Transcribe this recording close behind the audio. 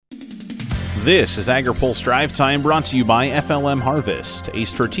This is AgriPulse Drive Time, brought to you by FLM Harvest, a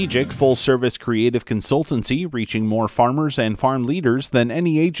strategic full-service creative consultancy reaching more farmers and farm leaders than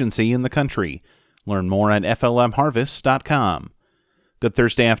any agency in the country. Learn more at flmharvest.com. Good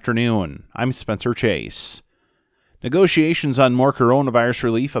Thursday afternoon. I'm Spencer Chase. Negotiations on more coronavirus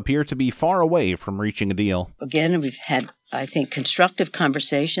relief appear to be far away from reaching a deal. Again, we've had, I think, constructive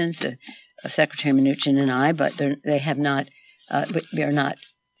conversations, Secretary Mnuchin and I, but they have not, we are not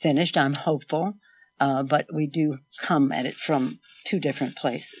finished. I'm hopeful, but we do come at it from two different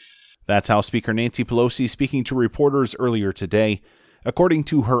places. That's House Speaker Nancy Pelosi speaking to reporters earlier today. According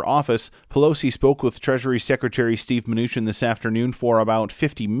to her office, Pelosi spoke with Treasury Secretary Steve Mnuchin this afternoon for about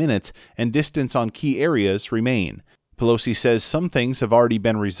 50 minutes, and distance on key areas remain. Pelosi says some things have already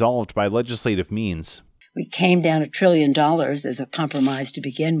been resolved by legislative means. We came down $1 trillion as a compromise to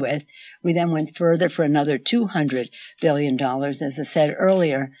begin with. We then went further for another $200 billion, as I said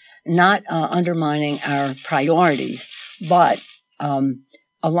earlier, not undermining our priorities, but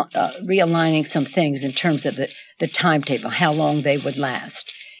realigning some things in terms of the timetable, how long they would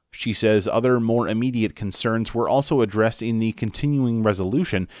last. She says other more immediate concerns were also addressed in the continuing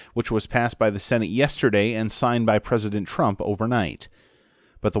resolution, which was passed by the Senate yesterday and signed by President Trump overnight.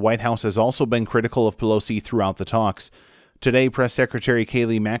 But the White House has also been critical of Pelosi throughout the talks. Today, Press Secretary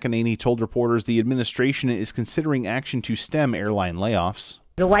Kayleigh McEnany told reporters the administration is considering action to stem airline layoffs.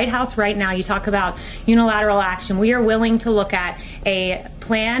 The White House right now, you talk about unilateral action. We are willing to look at a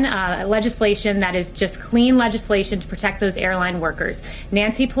plan, legislation that is just clean legislation to protect those airline workers.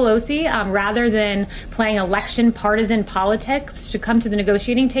 Nancy Pelosi, rather than playing election partisan politics to come to the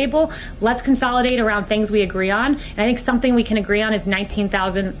negotiating table, let's consolidate around things we agree on. And I think something we can agree on is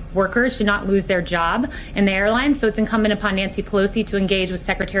 19,000 workers should not lose their job in the airline. So it's incumbent upon Nancy Pelosi to engage with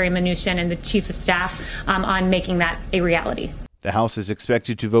Secretary Mnuchin and the Chief of Staff on making that a reality. The House is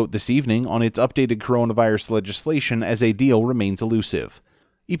expected to vote this evening on its updated coronavirus legislation as a deal remains elusive.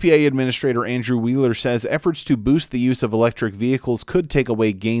 EPA Administrator Andrew Wheeler says efforts to boost the use of electric vehicles could take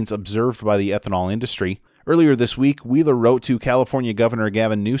away gains observed by the ethanol industry. Earlier this week, Wheeler wrote to California Governor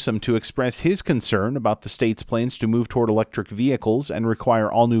Gavin Newsom to express his concern about the state's plans to move toward electric vehicles and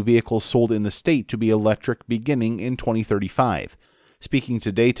require all new vehicles sold in the state to be electric beginning in 2035. Speaking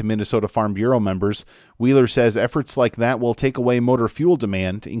today to Minnesota Farm Bureau members, Wheeler says efforts like that will take away motor fuel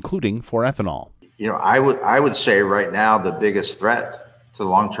demand, including for ethanol. I would say right now the biggest threat to the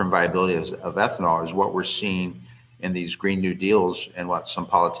long-term viability of ethanol is what we're seeing in these Green New Deals and what some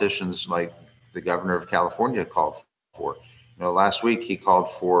politicians like the governor of California called for. Last week he called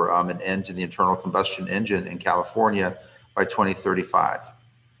for an end to the internal combustion engine in California by 2035.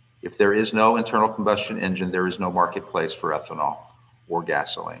 If there is no internal combustion engine, there is no marketplace for ethanol or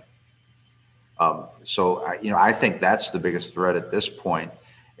gasoline. I think that's the biggest threat at this point.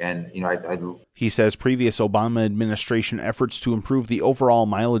 And, he says previous Obama administration efforts to improve the overall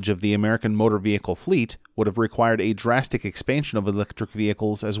mileage of the American motor vehicle fleet would have required a drastic expansion of electric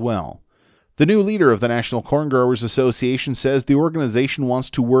vehicles as well. The new leader of the National Corn Growers Association says the organization wants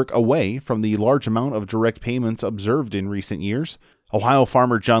to work away from the large amount of direct payments observed in recent years. Ohio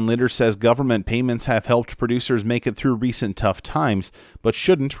farmer John Linder says government payments have helped producers make it through recent tough times, but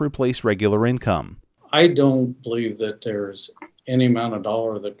shouldn't replace regular income. I don't believe that there's any amount of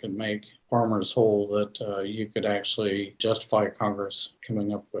dollar that could make farmers whole that you could actually justify Congress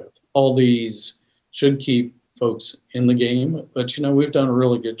coming up with. All these should keep folks in the game, but we've done a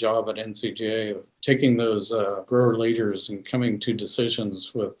really good job at NCGA of taking those grower leaders and coming to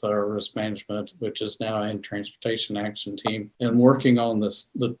decisions with our risk management, which is now in Transportation Action Team, and working on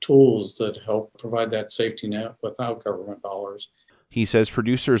the tools that help provide that safety net without government dollars. He says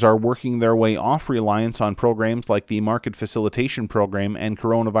producers are working their way off reliance on programs like the Market Facilitation Program and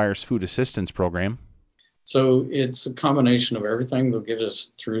Coronavirus Food Assistance Program. So it's a combination of everything that'll get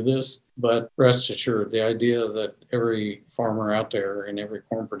us through this. But rest assured, the idea that every farmer out there and every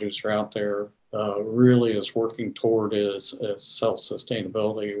corn producer out there really is working toward is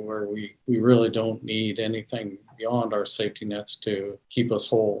self-sustainability, where we really don't need anything beyond our safety nets to keep us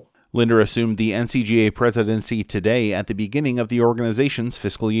whole. Linder assumed the NCGA presidency today at the beginning of the organization's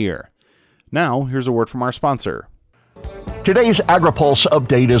fiscal year. Now, here's a word from our sponsor. Today's AgriPulse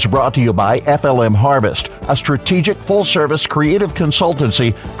update is brought to you by FLM Harvest, a strategic full-service creative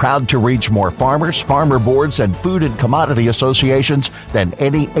consultancy proud to reach more farmers, farmer boards, and food and commodity associations than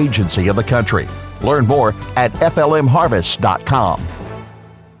any agency in the country. Learn more at flmharvest.com.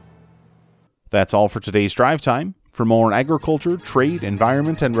 That's all for today's Drive Time. For more agriculture, trade,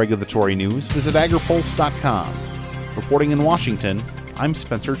 environment, and regulatory news, visit agripulse.com. Reporting in Washington, I'm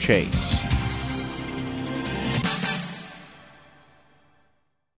Spencer Chase.